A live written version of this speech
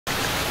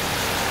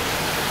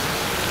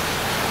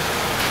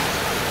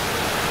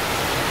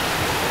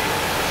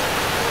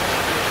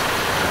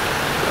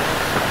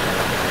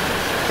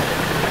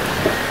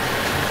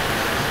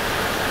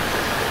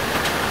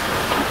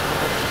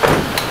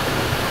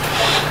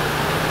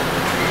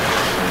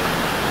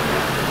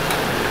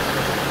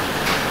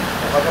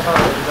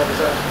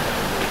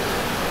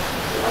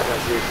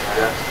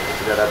kasih ya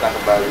sudah datang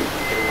kembali.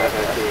 Terima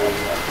kasih.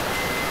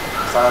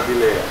 Salah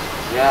delay ya?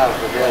 Ya,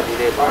 sudah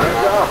delay banget.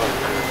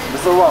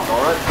 Mr. Wang,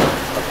 alright?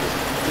 Okay.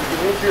 Nice to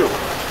meet you.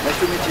 Nice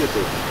to meet you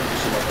too. Thank you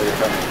so much for your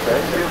coming.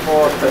 Thank you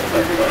for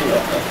giving me.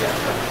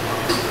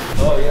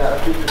 Oh yeah,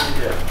 happy to be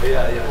here.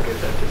 Yeah, okay,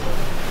 thank you.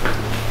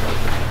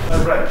 My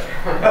friend.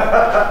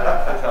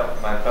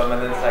 My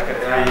permanent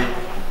secretary.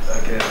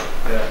 Okay.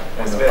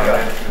 Yeah. In the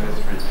finance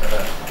ministry.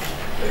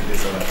 Thank you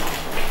so much.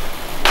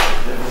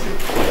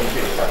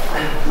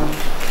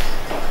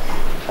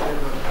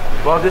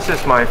 Well, this is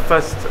my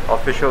first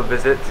official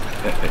visit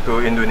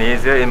to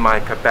Indonesia in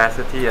my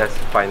capacity as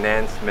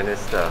finance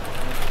minister,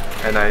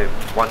 and I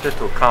wanted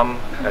to come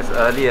as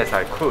early as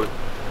I could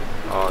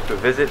to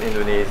visit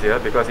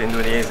Indonesia because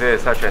Indonesia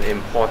is such an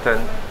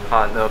important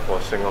partner for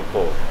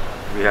Singapore.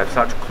 We have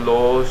such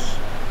close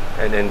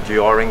and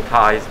enduring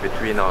ties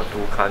between our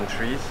two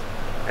countries,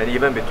 and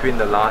even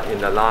between in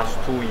the last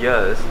 2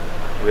 years,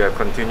 we have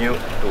continued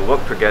to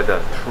work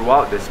together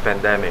throughout this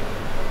pandemic,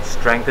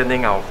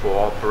 strengthening our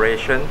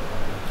cooperation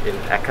in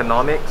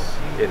economics,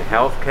 in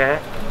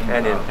healthcare,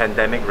 and in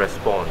pandemic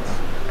response.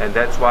 And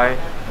that's why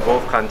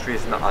both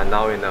countries are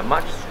now in a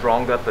much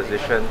stronger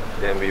position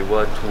than we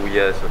were 2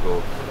 years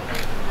ago.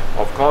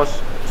 Of course,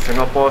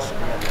 Singapore's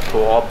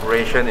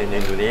cooperation in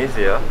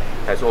Indonesia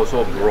has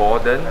also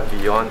broadened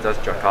beyond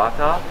just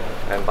Jakarta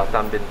and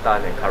Batam,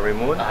 Bintan and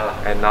Karimun,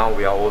 and now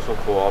we are also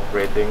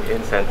cooperating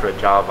in Central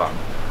Java.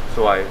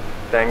 So I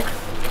thank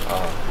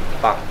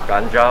Pak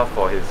Ganjar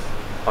for his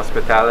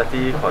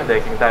hospitality, for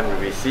taking time to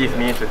receive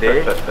me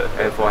today,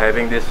 and for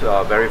having this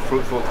very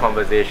fruitful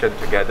conversation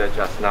together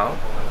just now.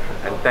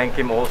 And thank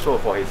him also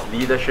for his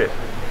leadership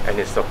and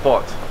his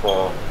support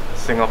for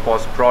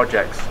Singapore's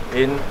projects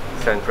in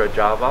Central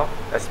Java,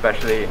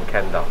 especially in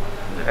Kedah.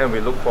 And we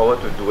look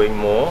forward to doing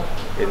more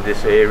in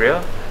this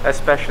area,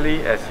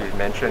 especially as he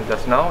mentioned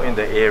just now, in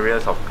the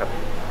areas of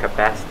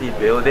capacity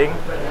building,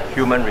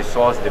 human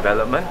resource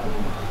development,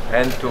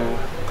 and to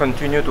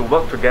continue to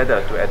work together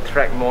to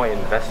attract more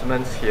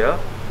investments here,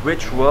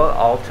 which will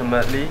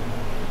ultimately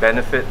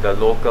benefit the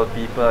local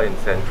people in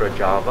Central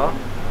Java,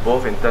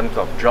 both in terms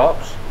of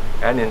jobs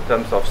and in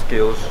terms of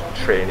skills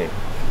training.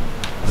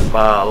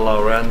 Pak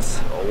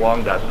Lawrence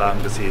Wong datang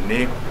ke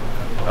sini,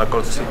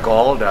 konsumsi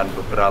call dan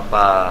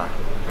beberapa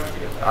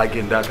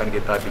agenda akan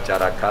kita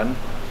bicarakan,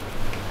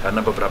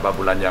 karena beberapa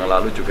bulan yang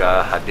lalu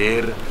juga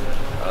hadir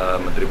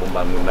Menteri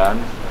Pembangunan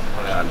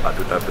dan Pak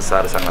Duta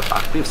Besar sangat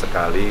aktif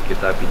sekali.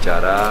 Kita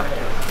bicara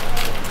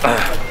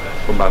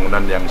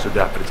pembangunan yang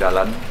sudah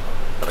berjalan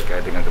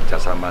terkait dengan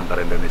kerjasama antara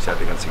Indonesia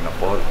dengan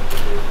Singapura.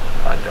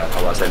 Ada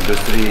kawasan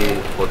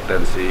industri,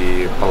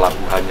 potensi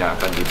pelabuhan yang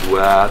akan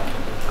dibuat,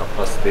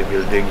 capacity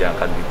building yang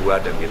akan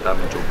dibuat, dan kita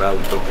mencoba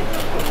untuk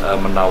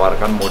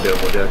menawarkan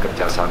model-model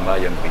kerjasama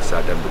yang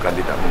bisa, dan bukan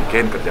tidak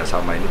mungkin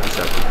kerjasama ini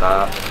bisa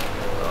kita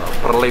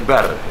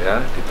perlebar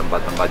ya di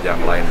tempat-tempat yang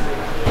lain.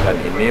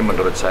 Dan ini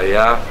menurut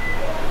saya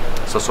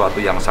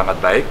sesuatu yang sangat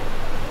baik,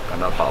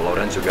 karena Pak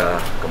Lawrence juga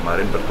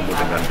kemarin bertemu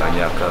dengan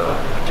banyak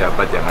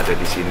pejabat yang ada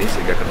di sini,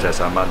 sehingga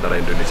kerjasama antara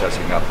Indonesia dan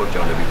Singapura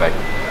jauh lebih baik.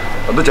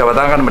 Tentu Jawa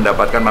Tengah akan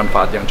mendapatkan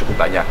manfaat yang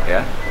cukup banyak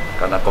ya,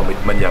 karena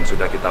komitmen yang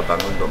sudah kita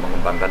bangun untuk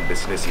mengembangkan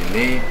bisnis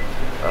ini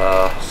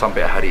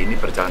sampai hari ini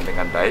berjalan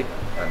dengan baik,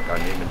 dan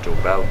kami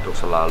mencoba untuk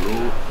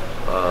selalu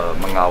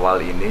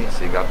mengawal ini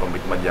sehingga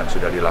komitmen yang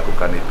sudah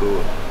dilakukan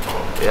itu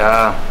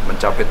ya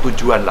mencapai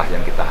tujuan lah yang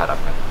kita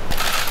harapkan.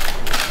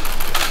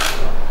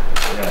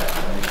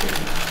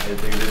 I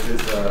think this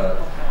is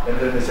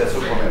Indonesia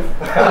Superman.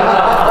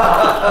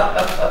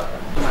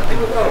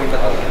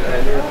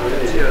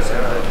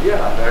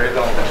 Yeah, very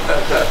long.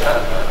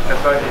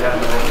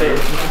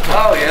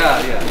 Oh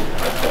yeah, yeah.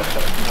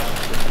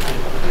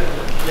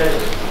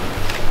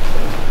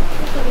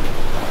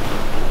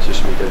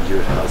 Just me and you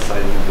are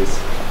signing this.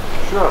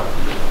 Sure.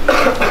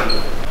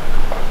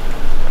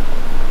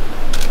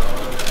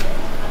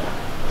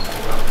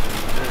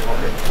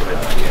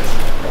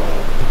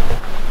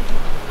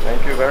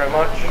 Thank you very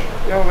much.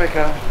 You're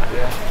welcome.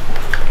 Yeah.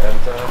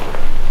 And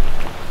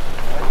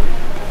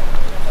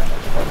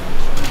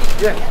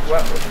yeah, well,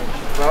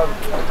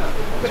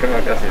 terima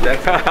kasih.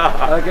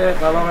 Okay,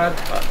 kalau man.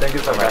 Thank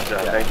you so much.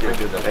 Thank you.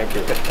 Thank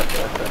you.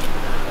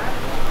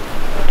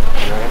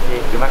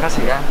 Terima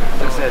kasih ya.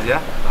 Sukses ya.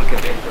 Oke.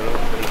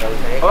 Beritahu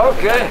saya.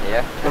 Oke.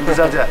 Ya. Tentu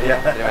saja. Ya.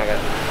 Terima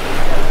kasih.